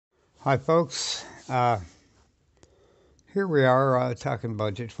Hi, folks. Here we are talking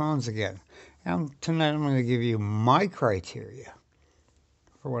budget phones again. And tonight I'm going to give you my criteria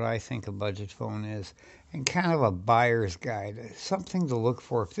for what I think a budget phone is and kind of a buyer's guide, something to look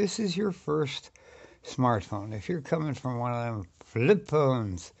for if this is your first smartphone. If you're coming from one of them flip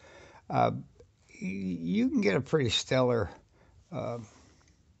phones, uh, you can get a pretty stellar uh,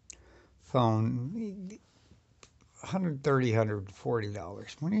 phone, $130,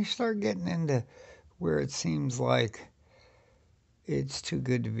 $140. When you start getting into where it seems like it's too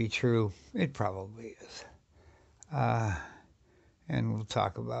good to be true. It probably is. Uh, and we'll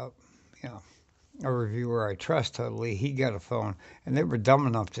talk about, you know, a reviewer I trust totally. He got a phone, and they were dumb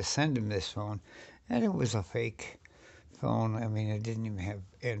enough to send him this phone, and it was a fake phone. I mean, it didn't even have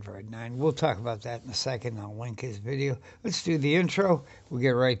Android 9. We'll talk about that in a second. I'll link his video. Let's do the intro. We'll get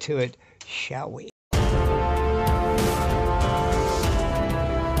right to it, shall we?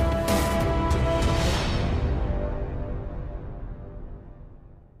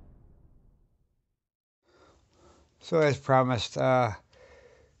 So, as promised, the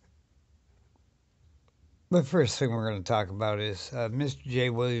first thing we're going to talk about is Mr. J.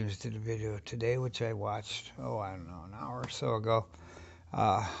 Williams did a video today, which I watched, I don't know, an hour or so ago,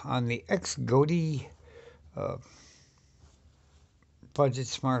 on the X-Goatee budget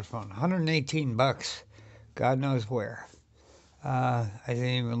smartphone. 118 bucks, God knows where. I didn't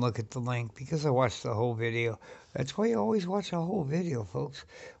even look at the link because I watched the whole video. That's why you always watch a whole video, folks.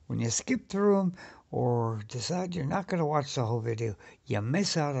 When you skip through them or decide you're not going to watch the whole video, you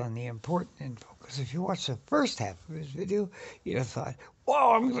miss out on the important info. Because if you watch the first half of his video, you'd have thought,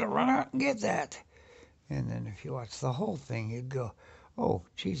 whoa, I'm going to run out and get that. And then if you watch the whole thing, you'd go, oh,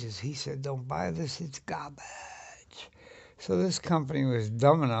 Jesus, he said don't buy this, it's garbage. So this company was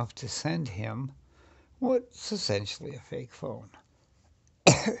dumb enough to send him what's essentially a fake phone.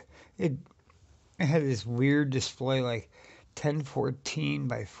 it had this weird display like 1014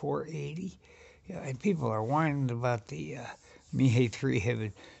 by 480. Yeah, and people are whining about the MiA2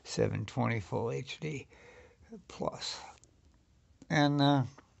 having 720 full HD plus. And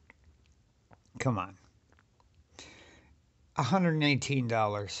come on,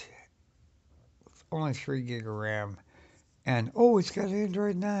 $118, only 3 gig of RAM, and oh, it's got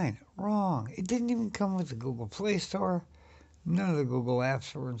Android 9. Wrong. It didn't even come with the Google Play Store. None of the Google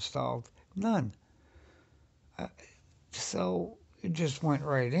apps were installed. None. So it just went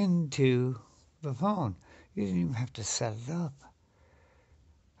right into the phone. You didn't even have to set it up.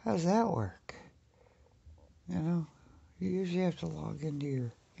 How does that work? You usually have to log into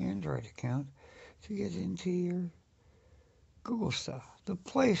your Android account to get into your Google stuff. The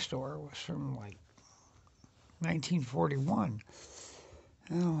Play Store was from like 1941,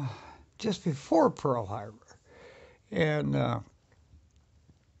 just before Pearl Harbor. And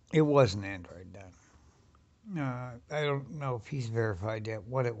it wasn't Android then. I don't know if he's verified yet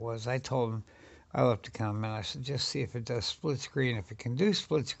what it was. I told him, I left a comment. I said, just see if it does split screen. If it can do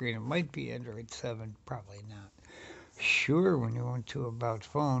split screen, it might be Android 7. Probably not. Sure, when you went to About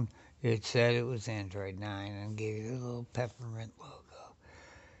Phone, it said it was Android 9 and gave you the little peppermint logo.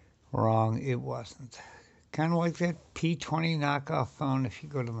 Wrong, it wasn't. Kind of like that P20 knockoff phone. If you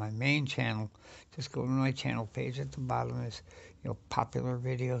go to my main channel, just go to my channel page. At the bottom is, popular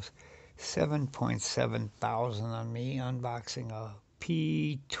videos. 7.7 thousand on me unboxing a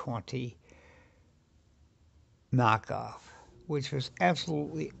P20 knockoff, which was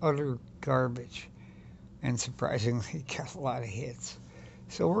absolutely utter garbage, and surprisingly got a lot of hits.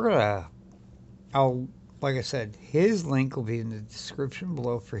 So like I said, his link will be in the description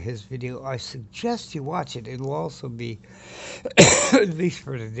below for his video. I suggest you watch it. It'll also be, at least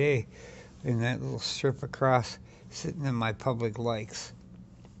for today, in that little strip across, sitting in my public likes.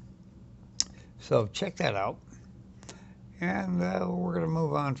 So check that out. And we're going to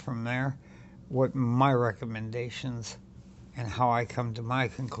move on from there. What my recommendations and how I come to my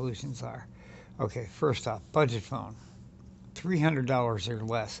conclusions are. Okay, first off, budget phone. $300 or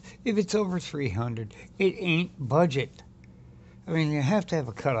less. If it's over $300, it ain't budget. I mean, you have to have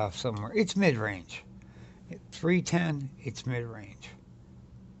a cutoff somewhere. It's mid-range. At $310, it's mid-range.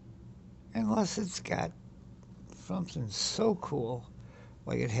 Unless it's got something so cool,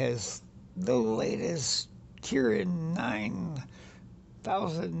 like it has the latest Kirin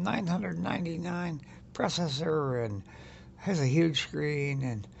 9999 processor and has a huge screen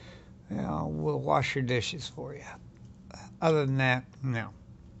and will wash your dishes for you. Other than that, no.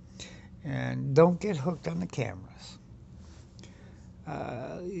 And don't get hooked on the cameras.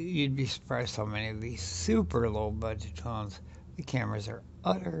 You'd be surprised how many of these super low budget phones, the cameras are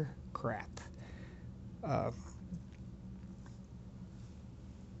utter crap.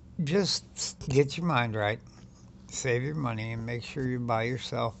 just get your mind right, save your money, and make sure you buy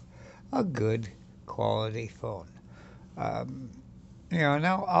yourself a good quality phone. Um,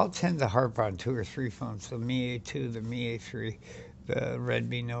 now I'll tend to harp on two or three phones: the MiA2, the MiA3, the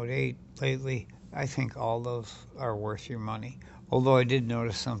Redmi Note 8. Lately, I think all those are worth your money. Although I did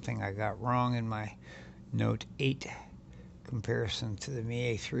notice something I got wrong in my Note 8 comparison to the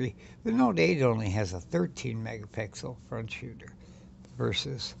MiA3. The Note 8 only has a 13 megapixel front shooter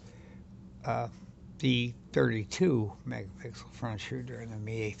versus uh, the 32 megapixel front shooter in the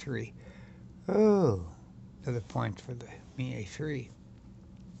MiA3. Oh, to the point for the MiA3.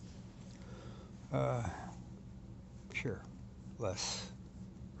 Uh, sure, less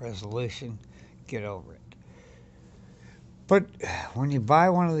resolution, get over it. But when you buy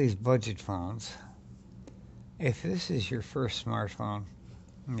one of these budget phones, if this is your first smartphone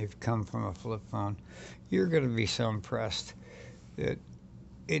and you've come from a flip phone, you're going to be so impressed that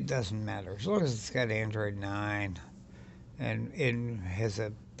it doesn't matter. As long as it's got Android 9 and it has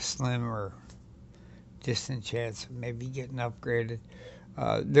a slim or distant chance of maybe getting upgraded.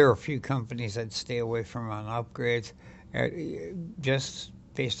 There are a few companies I'd stay away from on upgrades, uh, just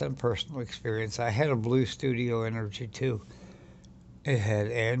based on personal experience. I had a Blue Studio Energy 2. It had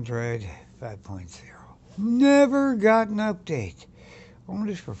Android 5.0. Never got an update. Owned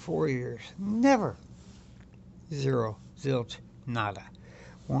it for 4 years. Never. Zero. Zilch. Nada.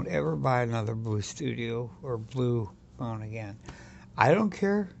 Won't ever buy another Blue Studio or Blue phone again. I don't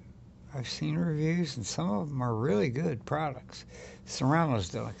care. I've seen reviews, and some of them are really good products. Serrano's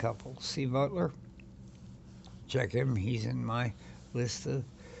done a couple. C. Butler, check him. He's in my list of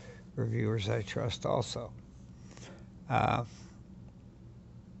reviewers I trust also. Uh,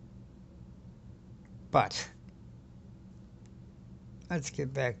 but let's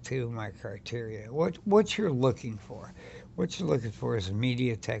get back to my criteria. What you're looking for? What you're looking for is a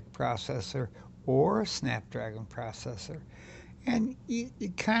MediaTek processor or a Snapdragon processor, and you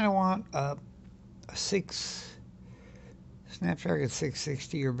kind of want a Snapdragon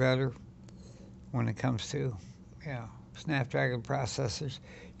 660 or better when it comes to Snapdragon processors.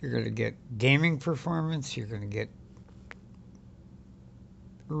 You're going to get gaming performance. You're going to get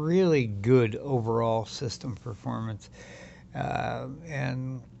really good overall system performance.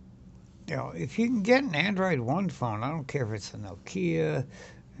 And if you can get an Android One phone, I don't care if it's a Nokia,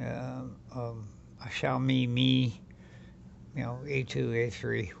 a Xiaomi Mi, A2,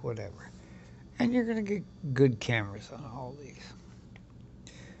 A3, whatever, and you're going to get good cameras on all these.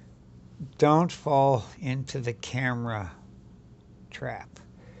 Don't fall into the camera trap.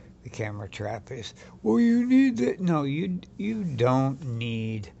 The camera trap is, well, you need that. No, you don't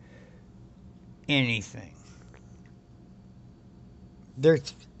need anything.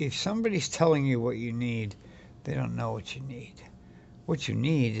 If somebody's telling you what you need, they don't know what you need. What you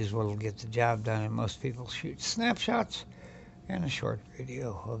need is what will get the job done, and most people shoot snapshots and a short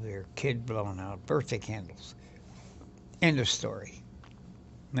video of their kid blowing out birthday candles. End of story.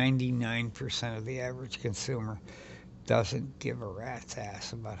 99% of the average consumer doesn't give a rat's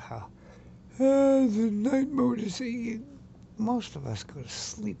ass about how the night mode is. Most of us go to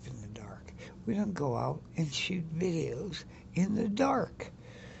sleep in the dark. We don't go out and shoot videos in the dark.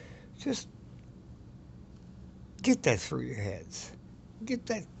 Just get that through your heads. Get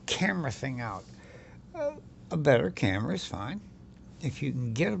that camera thing out. A better camera is fine. If you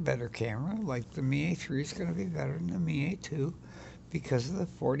can get a better camera, like the MiA3 is going to be better than the MiA2 because of the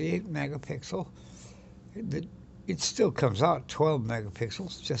 48 megapixel. It still comes out 12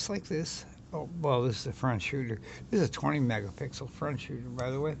 megapixels, just like this. Oh, well, this is the front shooter. This is a 20 megapixel front shooter,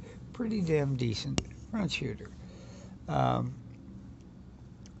 by the way. Pretty damn decent front shooter.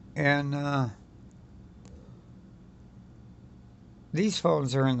 And these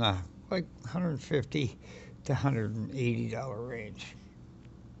phones are in the like $150 to $180 range.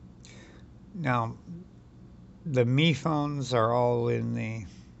 Now, the Mi phones are all in the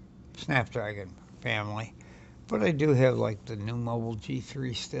Snapdragon family, but I do have like the new Mobile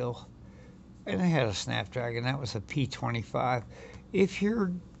G3 still, and I had a Snapdragon. That was a P25. If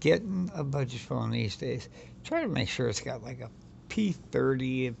you're getting a budget phone these days, try to make sure it's got like a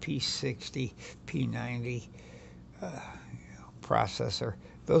P30, a P60, P90 processor.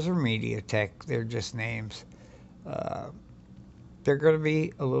 Those are MediaTek. They're just names. They're going to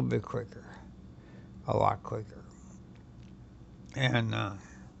be a little bit quicker, a lot quicker. And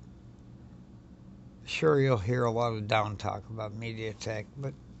sure, you'll hear a lot of down talk about MediaTek,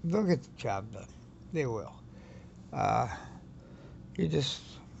 but they'll get the job done. They will. You just,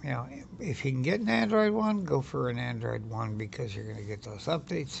 if you can get an Android One, go for an Android One because you're going to get those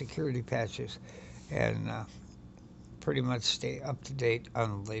updates, security patches, and pretty much stay up to date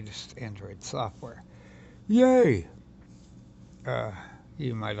on the latest Android software. Yay! Uh,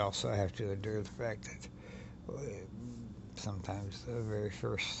 you might also have to endure the fact that sometimes the very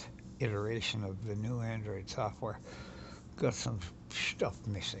first iteration of the new Android software got some stuff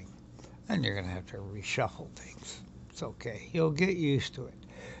missing, and you're going to have to reshuffle things. It's okay. You'll get used to it.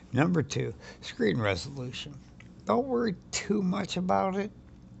 Number two, screen resolution. Don't worry too much about it.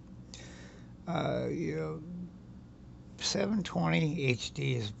 You know, 720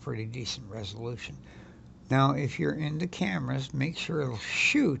 HD is a pretty decent resolution. Now, if you're into cameras, make sure it'll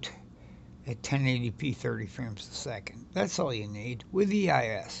shoot at 1080p 30 frames a second. That's all you need with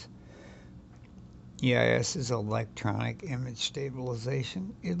EIS. EIS is electronic image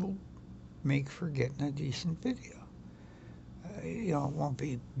stabilization. It'll make for getting a decent video. You know, it won't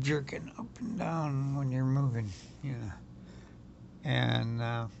be jerking up and down when you're moving, you know.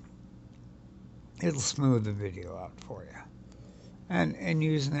 And it'll smooth the video out for you. And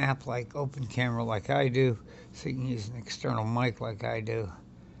use an app like Open Camera like I do, so you can use an external mic like I do,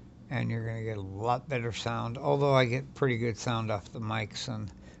 and you're going to get a lot better sound, although I get pretty good sound off the mics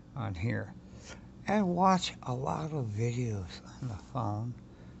on here. And watch a lot of videos on the phone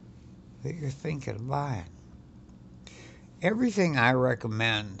that you're thinking of buying. Everything I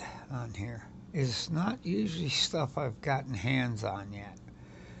recommend on here is not usually stuff I've gotten hands on yet.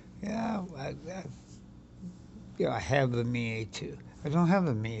 Yeah, I have the MiA2. I don't have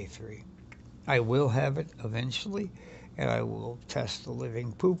the MiA3. I will have it eventually, and I will test the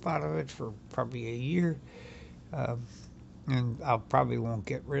living poop out of it for probably a year. And I probably won't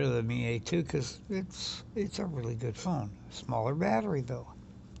get rid of the MiA2 because it's a really good phone. Smaller battery though.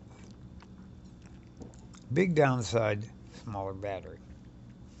 Big downside, smaller battery.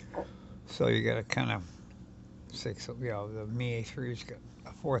 So you got to kind of the MiA3's got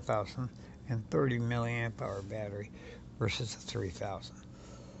a 4,030 milliamp hour battery versus a 3,000.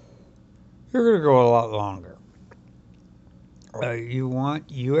 You're going to go a lot longer. You want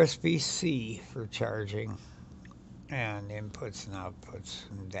USB-C for charging and inputs and outputs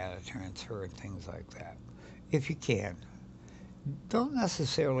and data transfer and things like that, if you can. Don't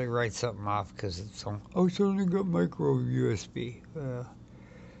necessarily write something off because it's only got micro USB.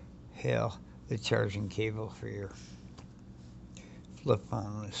 Hell, the charging cable for your flip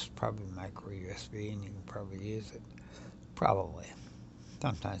phone is probably micro USB, and you can probably use it. Probably.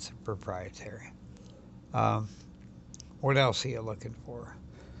 Sometimes it's proprietary. What else are you looking for?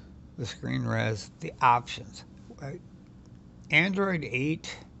 The screen res, the options. Android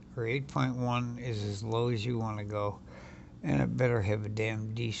 8 or 8.1 is as low as you want to go, and it better have a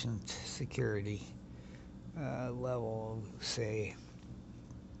damn decent security level, say,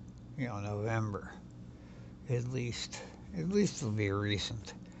 November. At least it'll be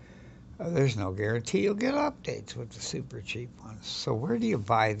recent. There's no guarantee you'll get updates with the super cheap ones. So where do you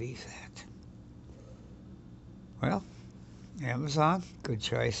buy these at? Well, Amazon, good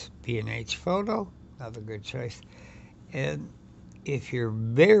choice. B&H Photo, another good choice. And if you're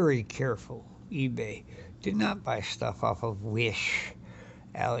very careful, eBay. Do not buy stuff off of Wish,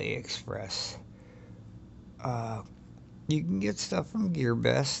 AliExpress. You can get stuff from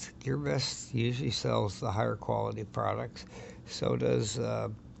GearBest. GearBest usually sells the higher quality products. So does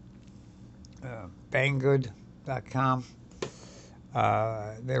Banggood.com.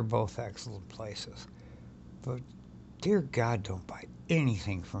 They're both excellent places. But dear God, don't buy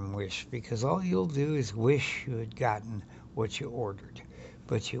anything from Wish, because all you'll do is wish you had gotten what you ordered,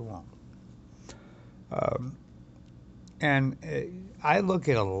 but you won't. And I look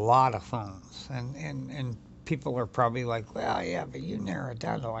at a lot of phones, and people are probably like, well, yeah, but you narrow it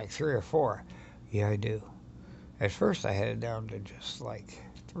down to like 3 or 4. Yeah, I do. At first, I had it down to just like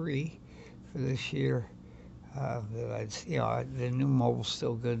 3 for this year. The new mobile's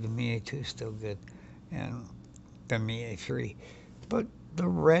still good, the MiA2's still good, and the MiA3. But the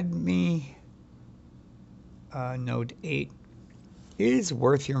Redmi Note 8 is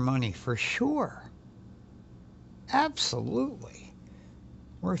worth your money for sure. Absolutely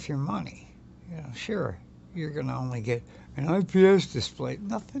worth your money. Sure, you're going to only get an IPS display.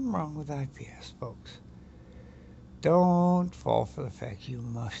 Nothing wrong with IPS, folks. Don't fall for the fact you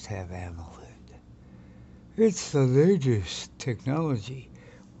must have AMOLED. It's the latest technology.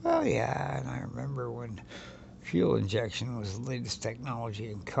 Well, yeah, and I remember when fuel injection was the latest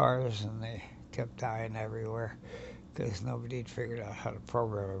technology in cars, and they kept dying everywhere because nobody had figured out how to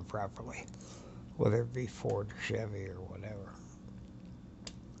program them properly, whether it be Ford or Chevy or whatever.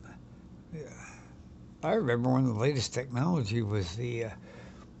 Yeah. I remember when the latest technology was the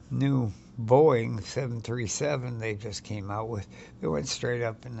new Boeing 737 they just came out with. It went straight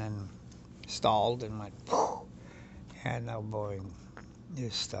up and then stalled and went, poof. And now Boeing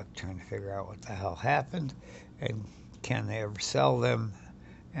is stuck trying to figure out what the hell happened and can they ever sell them.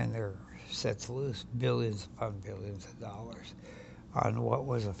 And they're set to lose billions upon billions of dollars on what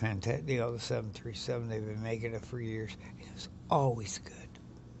was a fantastic, the 737. They've been making it for years. It was always good,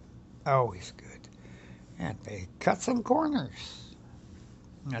 always good. And they cut some corners.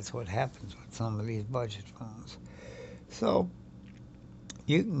 That's what happens with some of these budget phones. So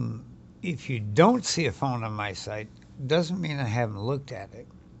you can, if you don't see a phone on my site, doesn't mean I haven't looked at it.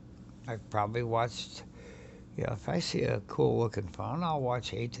 I've probably watched, if I see a cool looking phone, I'll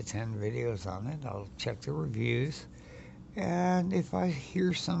watch 8 to 10 videos on it. I'll check the reviews. And if I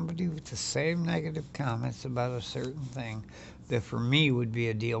hear somebody with the same negative comments about a certain thing that for me would be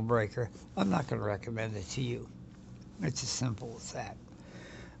a deal breaker, I'm not going to recommend it to you. It's as simple as that.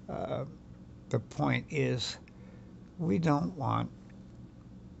 The point is, we don't want,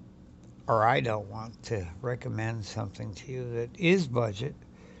 or I don't want to recommend something to you that is budget,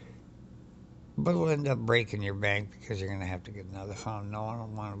 but it'll end up breaking your bank because you're going to have to get another phone. No one will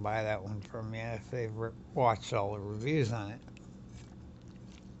want to buy that one from you if they've watched all the reviews on it.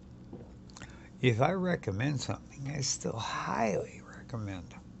 If I recommend something, I still highly recommend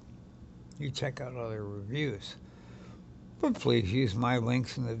you check out other reviews. But please use my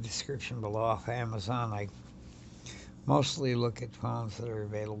links in the description below off Amazon. I mostly look at phones that are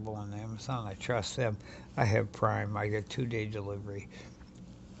available on Amazon. I trust them. I have Prime. I get 2-day delivery.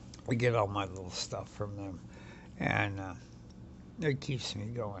 I get all my little stuff from them. And it keeps me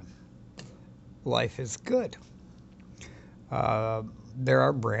going. Life is good. There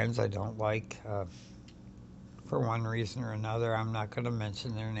are brands I don't like for one reason or another. I'm not going to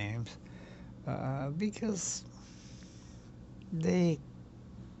mention their names because they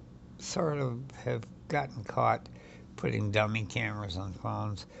sort of have gotten caught putting dummy cameras on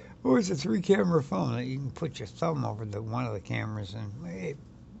phones. Oh, it's a 3-camera phone that you can put your thumb over one of the cameras and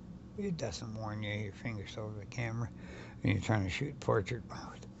it doesn't warn you your fingers over the camera and you're trying to shoot portrait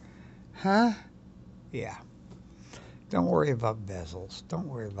mode. Huh? Yeah. Don't worry about bezels. Don't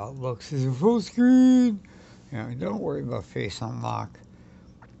worry about looks. Is it full screen? Don't worry about face unlock.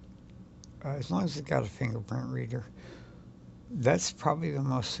 As long as it's got a fingerprint reader. That's probably the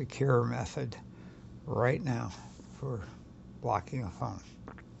most secure method right now for locking a phone.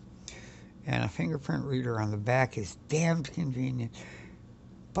 And a fingerprint reader on the back is damned convenient.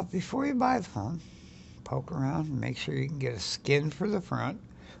 But before you buy the phone, poke around and make sure you can get a skin for the front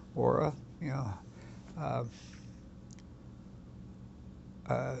or a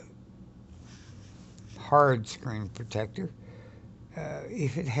hard screen protector.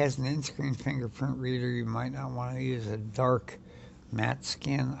 If it has an in-screen fingerprint reader, you might not want to use a dark matte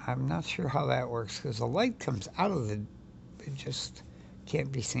skin. I'm not sure how that works because the light comes out of it just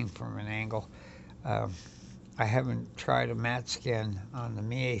can't be seen from an angle. I haven't tried a matte skin on the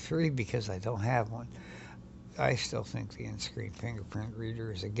MiA2 because I don't have one. I still think the in-screen fingerprint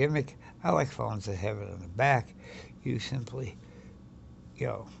reader is a gimmick. I like phones that have it on the back. You simply,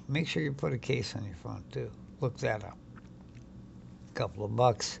 make sure you put a case on your phone too. Look that up. A couple of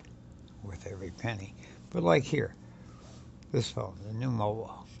bucks, worth every penny. But like here, this phone, the new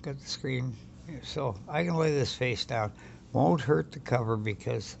mobile, got the screen, so I can lay this face down. Won't hurt the cover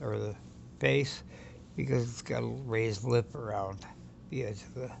or the face because it's got a raised lip around the edge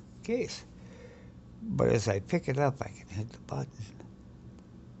of the case. But as I pick it up, I can hit the button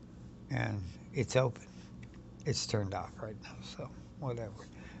and it's open. It's turned off right now, so whatever.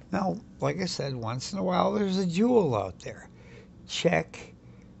 Now, like I said, once in a while there's a jewel out there. Check,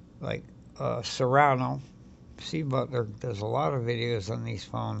 like Serrano, C. Butler does a lot of videos on these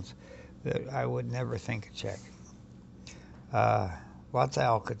phones that I would never think of checking. Lots of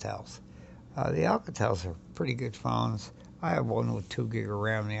Alcatels. The Alcatels are pretty good phones. I have one with 2 gig of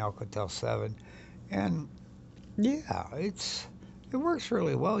RAM, the Alcatel 7, and yeah, it works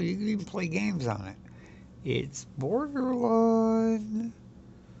really well. You can even play games on it. It's borderline,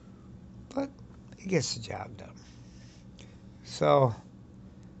 but it gets the job done. So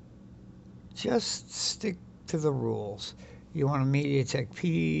just stick to the rules. You want a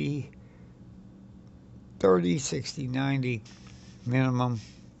MediaTek P30, 60, 90 minimum.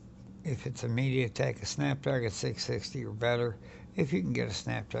 If it's a MediaTek, a Snapdragon 660 or better. If you can get a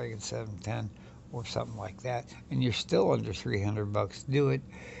Snapdragon 710 or something like that, and you're still under $300, do it.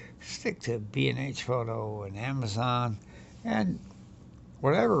 Stick to B&H Photo and Amazon and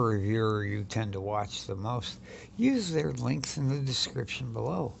whatever reviewer you tend to watch the most. Use their links in the description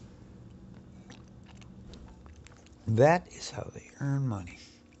below. That is how they earn money.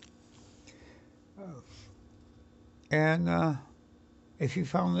 And if you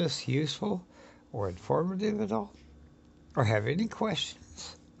found this useful or informative at all, or have any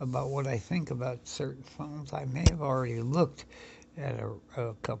questions about what I think about certain phones, I may have already looked at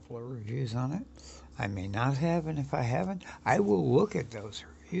a couple of reviews on it. I may not have, and if I haven't, I will look at those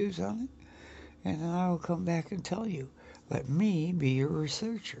reviews on it, and then I will come back and tell you. Let me be your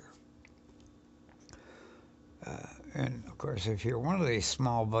researcher. And of course, if you're one of these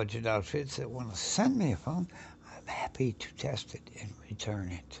small budget outfits that want to send me a phone, I'm happy to test it and return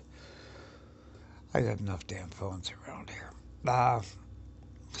it. I got enough damn phones around here.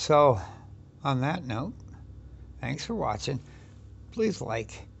 So, on that note, thanks for watching. Please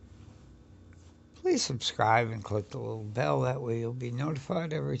like, please subscribe and click the little bell. That way you'll be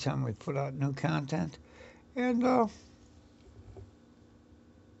notified every time we put out new content. And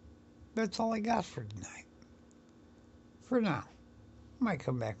that's all I got for tonight. For now. Might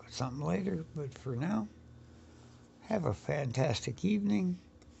come back with something later, but for now, have a fantastic evening,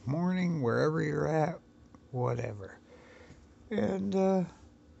 morning, wherever you're at, whatever. And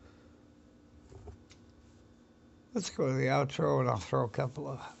let's go to the outro, and I'll throw a couple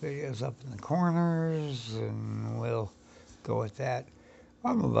of videos up in the corners, and we'll go with that.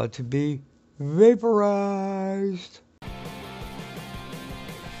 I'm about to be vaporized.